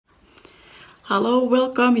Hello,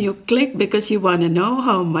 welcome. You click because you want to know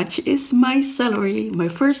how much is my salary, my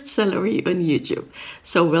first salary on YouTube.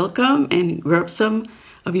 So welcome and grab some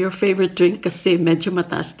of your favorite drink kasi medyo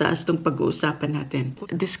mataas-taas itong pag-uusapan natin.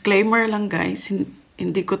 Disclaimer lang guys,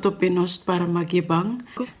 hindi ko to pinost para magyabang.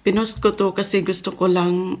 Pinost ko to kasi gusto ko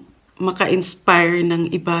lang maka-inspire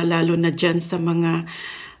ng iba, lalo na dyan sa mga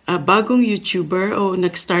bagong YouTuber o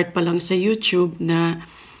nag-start pa lang sa YouTube na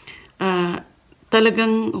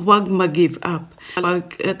talagang huwag mag-give up.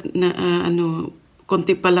 Pag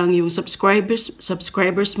konti pa lang yung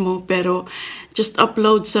subscribers mo, pero just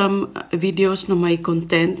upload some videos na may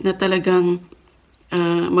content na talagang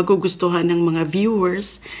magugustuhan ng mga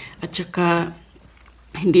viewers, at saka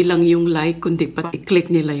hindi lang yung like, kundi pa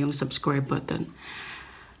i-click nila yung subscribe button.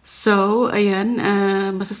 So, ayan,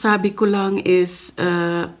 masasabi ko lang is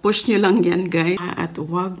push nyo lang yan guys, at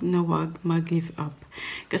wag na wag mag-give up.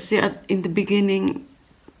 Kasi in the beginning,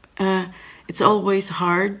 it's always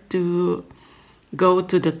hard to go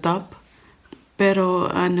to the top. Pero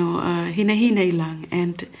hinahinay lang.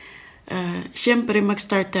 And syempre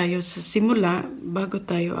mag-start tayo sa simula bago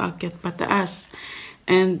tayo akyat pataas.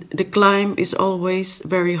 And the climb is always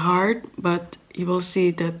very hard, but you will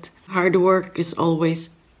see that hard work is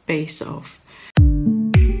always pays off.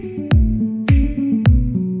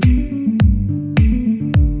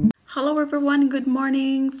 Hello everyone, good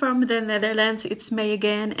morning from the Netherlands. It's May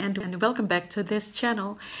again, and welcome back to this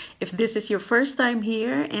channel. If this is your first time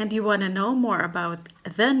here and you want to know more about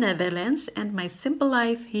the Netherlands and my simple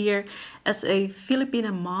life here as a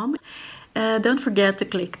Filipina mom, don't forget to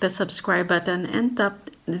click the subscribe button and tap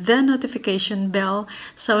the notification bell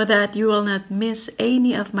so that you will not miss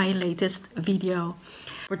any of my latest video.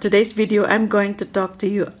 For today's video, I'm going to talk to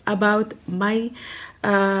you about my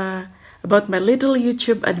little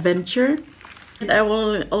YouTube adventure. And I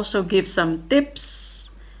will also give some tips,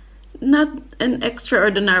 not an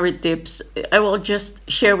extraordinary tips. I will just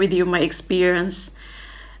share with you my experience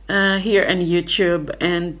here on YouTube.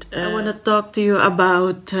 And I want to talk to you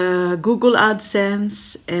about Google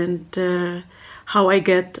AdSense and how I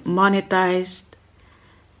get monetized.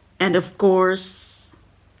 And of course,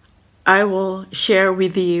 I will share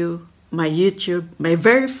with you my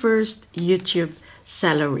very first YouTube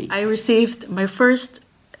salary. I received my first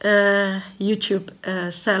YouTube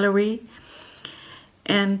salary,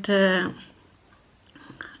 and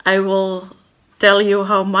I will tell you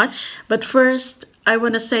how much. But first, I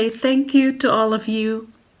want to say thank you to all of you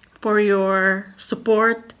for your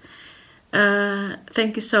support.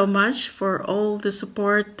 Thank you so much for all the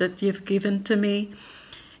support that you've given to me.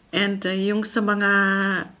 And yung sa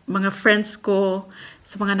mga friends ko,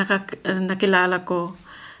 sa mga nakilala ko,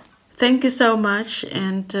 thank you so much.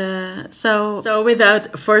 And so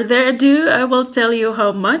without further ado, I will tell you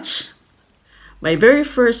how much. My very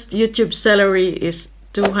first YouTube salary is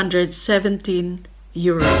 217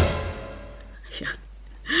 euro. Yeah.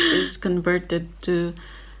 It's converted to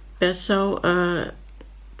peso.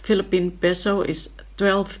 Philippine peso is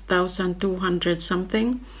 12,200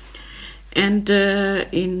 something. And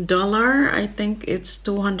in dollar, I think it's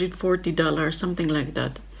 $240, something like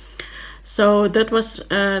that. So that was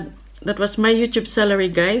my YouTube salary,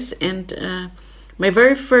 guys. And my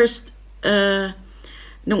very first,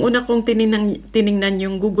 nung una kong tiningnan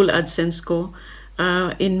yung Google AdSense ko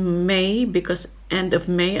in May, because end of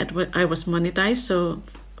May I was monetized. So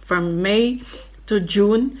from May to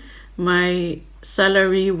June, my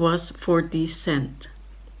salary was 40 cents.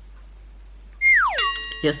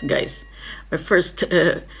 Yes, guys. My first,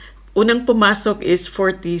 unang pumasok is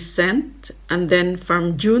 40 cents. And then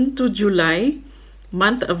from June to July,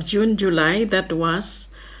 month of June, July, that was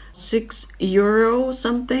 6 euro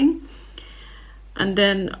something. And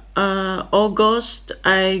then August,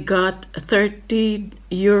 I got 30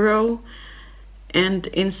 euro. And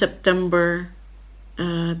in September,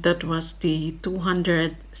 that was the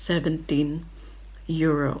 217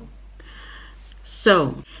 euro.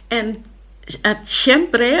 So, and at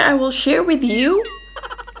syempre, I will share with you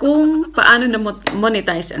kung paano na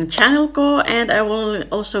monetize ang channel ko, and I will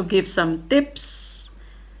also give some tips,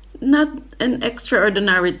 not an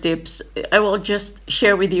extraordinary tips. I will just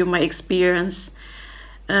share with you my experience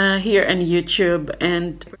here on YouTube.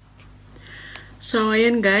 And so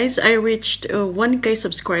ayan guys, I reached 1K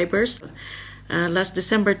subscribers last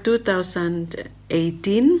December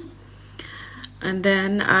 2018. And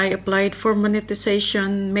then I applied for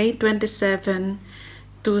monetization May 27,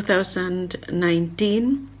 2019.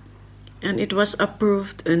 And it was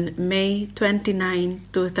approved on May 29,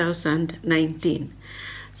 2019.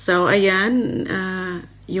 So, ayan,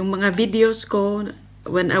 yung mga videos ko,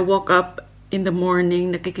 when I woke up in the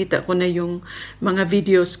morning, nakikita ko na yung mga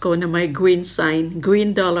videos ko na may green sign,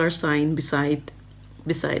 green dollar sign beside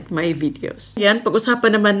my videos. Yan,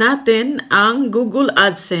 pag-usapan naman natin ang Google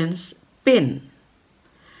AdSense PIN.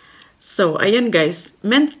 So, ayan guys,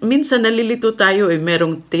 minsan nalilito tayo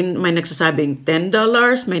may nagsasabing $10,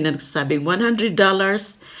 may nagsasabing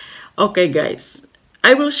 $100. Okay guys,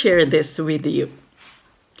 I will share this with you.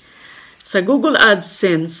 Sa Google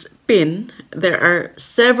AdSense PIN, there are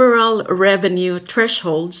several revenue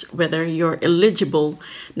thresholds whether you're eligible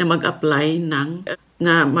na mag-apply ng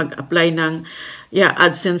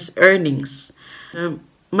AdSense earnings.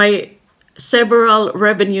 May several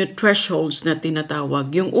revenue thresholds na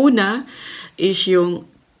tinatawag. Yung una is yung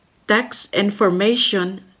tax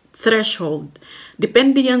information threshold.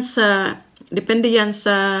 Depende yan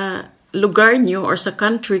sa lugar nyo or sa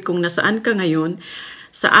country kung nasaan ka ngayon.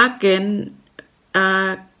 Sa akin,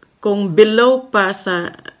 kung below pa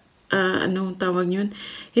sa, anong tawag yun?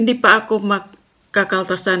 Hindi pa ako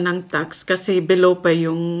makakaltasan ng tax kasi below pa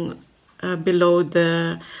yung, below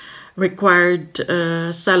the required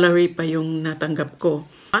salary pa yung natanggap ko.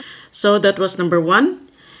 So that was number 1.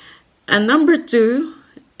 And number 2,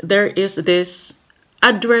 there is this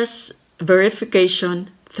address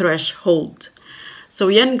verification threshold.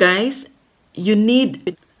 So yan guys, you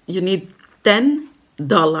need $10.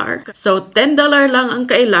 So $10 lang ang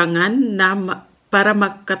kailangan para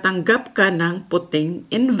makatanggap ka ng puting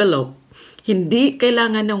envelope. Hindi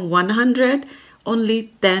kailangan ng 100, only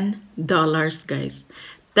 $10 guys.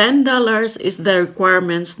 $10 is the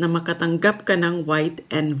requirements na makatanggap ka ng white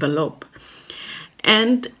envelope.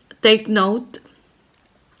 And take note,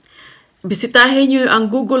 bisitahin nyo ang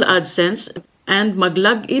Google AdSense and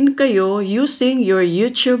mag-login kayo using your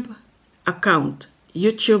YouTube account.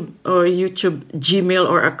 YouTube Gmail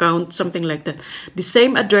or account, something like that. The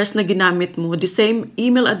same address na ginamit mo, the same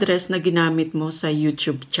email address na ginamit mo sa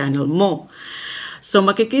YouTube channel mo. So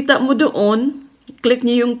makikita mo doon, click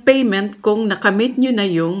niyo yung payment kung nakamit niyo na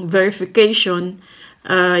yung verification,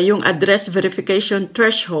 yung address verification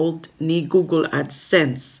threshold ni Google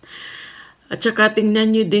AdSense. At saka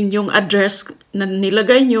tingnan niyo din yung address na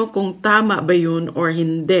nilagay niyo kung tama ba yun or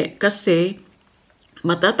hindi. Kasi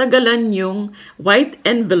matatagalan yung white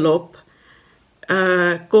envelope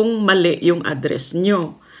kung mali yung address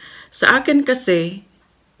nyo. Sa akin kasi,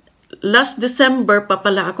 last December pa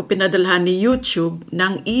pala ako pinadalhan ni YouTube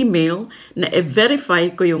ng email na i-verify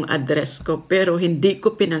ko yung address ko pero hindi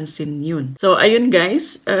ko pinansin yun. So ayun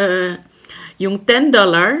guys, yung $10,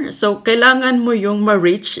 so kailangan mo yung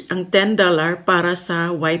ma-reach ang $10 para sa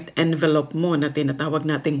white envelope mo na tinatawag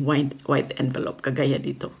nating white envelope, kagaya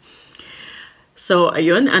dito. So,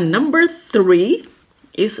 ayun. And number 3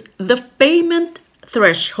 is the payment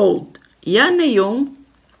threshold. Yan na yung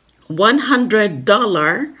 $100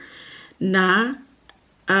 na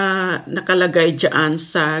nakalagay dyan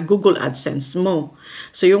sa Google AdSense mo.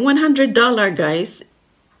 So, yung $100 guys,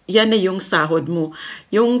 yan na yung sahod mo.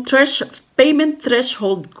 Yung payment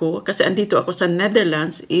threshold ko, kasi andito ako sa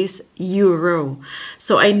Netherlands, is euro.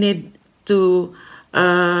 So, I need to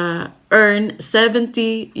earn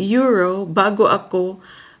 70 euro bago ko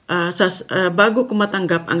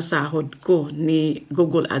matanggap ang sahod ko ni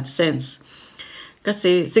Google AdSense.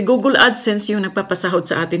 Kasi si Google AdSense yung nagpapasahod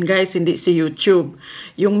sa atin guys, hindi si YouTube.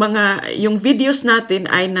 Yung videos natin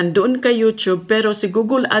ay nandoon kay YouTube pero si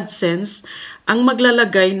Google AdSense ang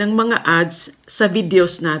maglalagay ng mga ads sa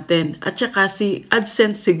videos natin. At saka si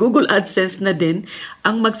Google AdSense na din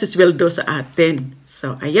ang magsisweldo sa atin.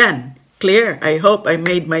 So ayan. Clear. I hope I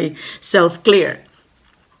made myself clear.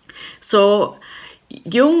 So,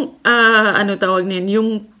 yung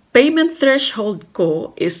yung payment threshold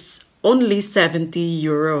ko is only 70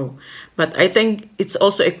 euro. But I think it's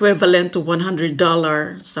also equivalent to $100,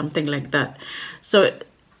 something like that. So,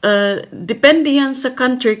 depende yan sa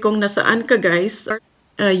country kung nasaan ka guys.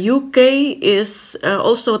 UK is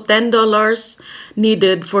also $10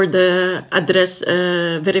 needed for the address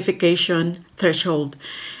verification threshold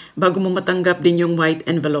bago mo matanggap din yung white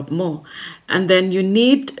envelope mo. And then you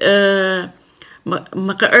need,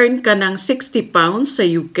 maka-earn ka ng 60 pounds sa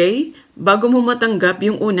UK bago mo matanggap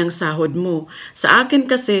yung unang sahod mo. Sa akin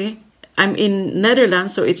kasi, I'm in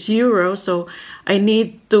Netherlands, so it's euro, so I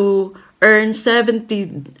need to earn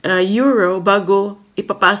 70 euro bago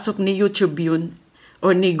ipapasok ni YouTube yun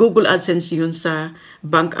o ni Google AdSense yun sa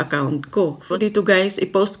bank account ko. So dito guys,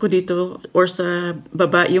 i-post ko dito or sa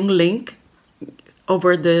baba yung link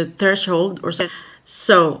over the threshold or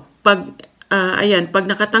so pag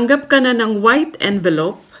nakatanggap ka na ng white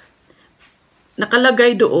envelope,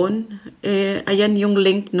 nakalagay doon ayan yung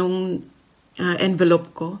link nung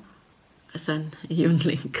envelope ko. Asan yung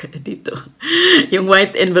link dito? Yung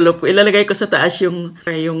white envelope. Ilalagay ko sa taas yung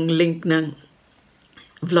link ng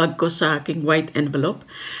vlog ko sa aking white envelope.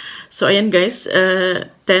 So ayan guys, that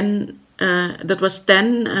was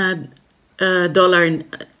 $10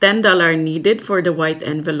 needed for the white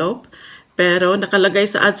envelope. Pero nakalagay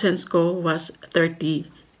sa AdSense ko was €30,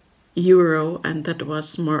 and that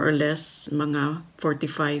was more or less mga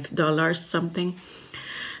 $45 something.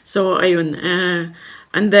 So ayun,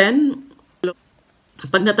 and then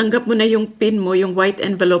pag natanggap mo na yung PIN mo, yung white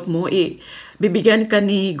envelope mo, bibigyan ka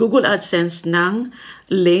ni Google AdSense ng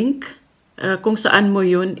link kung saan mo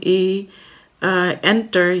yun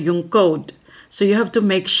enter yung code. So you have to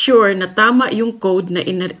make sure na tama yung code na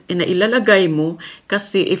ilalagay mo,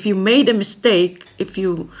 kasi if you made a mistake, if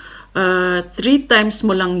you 3 times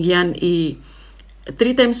mo lang yan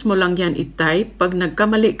i-type, pag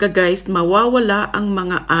nagkamali ka guys, mawawala ang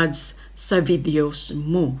mga ads sa videos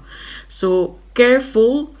mo. So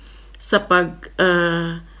careful sa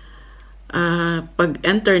pag-enter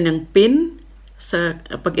ng PIN, sa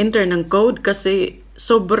pag-enter ng code, kasi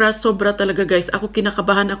sobra talaga guys. Ako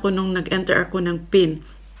kinakabahan ako nung nag-enter ako ng PIN.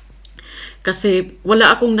 Kasi wala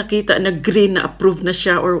akong nakita na green na approve na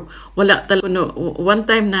siya, or wala talaga. No, one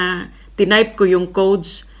time na tinype ko yung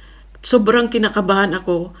codes, sobrang kinakabahan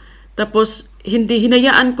ako. Tapos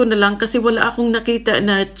hinayaan ko na lang kasi wala akong nakita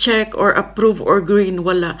na check or approve or green,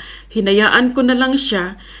 wala. Hinayaan ko na lang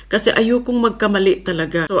siya kasi ayokong magkamali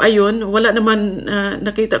talaga. So ayun, wala naman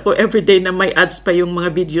nakita ko everyday na may ads pa yung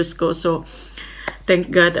mga videos ko. So thank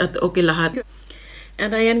God at okay lahat.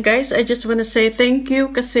 And ayan guys, I just want to say thank you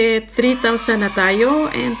kasi 3,000 na tayo,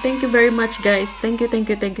 and thank you very much guys. Thank you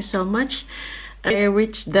so much. I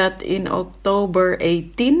reached that in October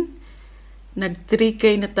 18. Nag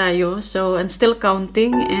 3K na tayo, so I'm still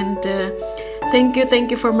counting, and thank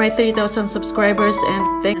you for my 3,000 subscribers, and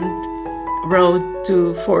road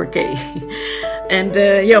to 4K. And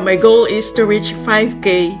yeah, my goal is to reach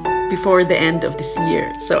 5K before the end of this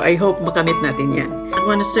year. So I hope makamit natin yan. I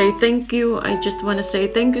want to say thank you. I just want to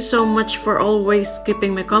say thank you so much for always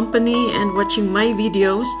keeping my company and watching my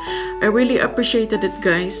videos. I really appreciated it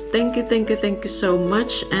guys. Thank you so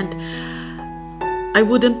much. And I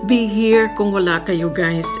wouldn't be here kung wala kayo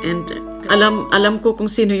guys, and alam ko kung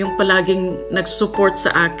sino yung palaging nag-support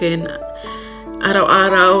sa akin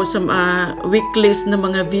araw-araw sa weeklies na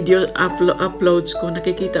mga video uploads ko.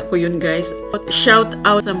 Nakikita ko yun guys. Shout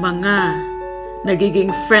out sa mga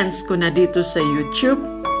nagiging friends ko na dito sa YouTube.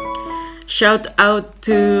 Shout out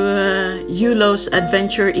to Yulo's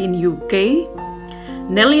Adventure in UK,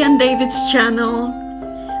 Nelly and David's channel,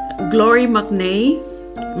 Glory McNay,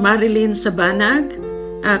 Marilyn Sabanag,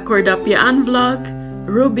 Cordapian Vlog,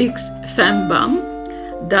 Rubik's Fembam,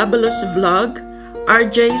 Dabalos Vlog,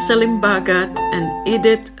 RJ Salimbagat and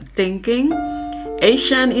Edith Thinking,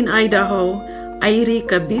 Asian in Idaho, Airi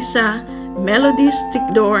Kabisa, Melody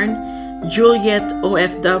Stickdorn, Juliet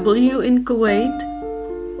OFW in Kuwait,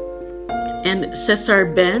 and Cesar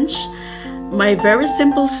Bench, My Very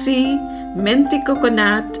Simple C, Minty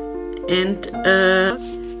Coconut, and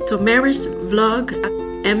to Mary's Vlog,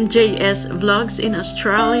 MJS Vlogs in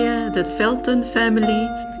Australia, the Felton family,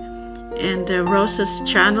 and Rosa's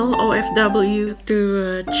channel, OFW,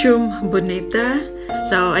 to Chum Bonita.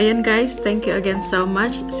 So, ayan guys, thank you again so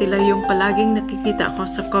much. Sila yung palaging nakikita ko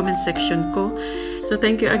sa comment section ko. So,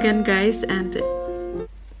 thank you again guys, and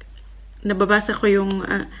nababasa ko yung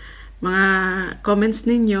mga comments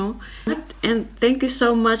ninyo. And thank you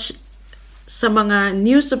so much sa mga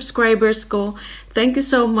new subscribers ko. Thank you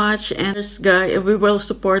so much, and guys, we will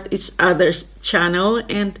support each other's channel,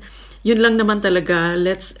 and yun lang naman talaga,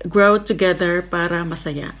 let's grow together para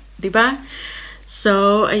masaya, diba?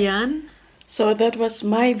 So ayan, so that was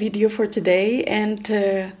my video for today, and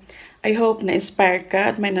I hope na-inspire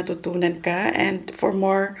ka at may natutunan ka. And for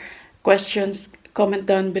more questions, comment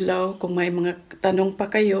down below. Kung may mga tanong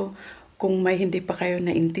pa kayo, kung may hindi pa kayo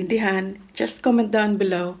naintindihan, just comment down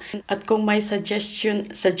below. At kung may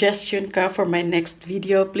suggestion ka for my next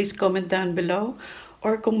video, please comment down below.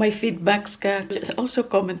 Or kung may feedbacks ka, just also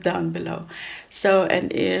comment down below. So,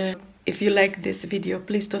 and if you like this video,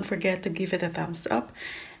 please don't forget to give it a thumbs up.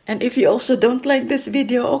 And if you also don't like this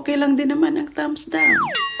video, okay lang din naman ang thumbs down.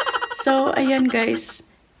 So, ayan guys.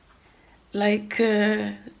 Like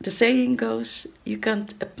the saying goes, you can't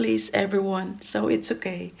please everyone, so it's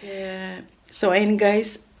okay. So ayun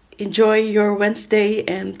guys, enjoy your Wednesday,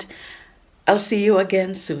 and I'll see you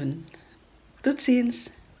again soon.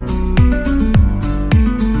 Tutsins!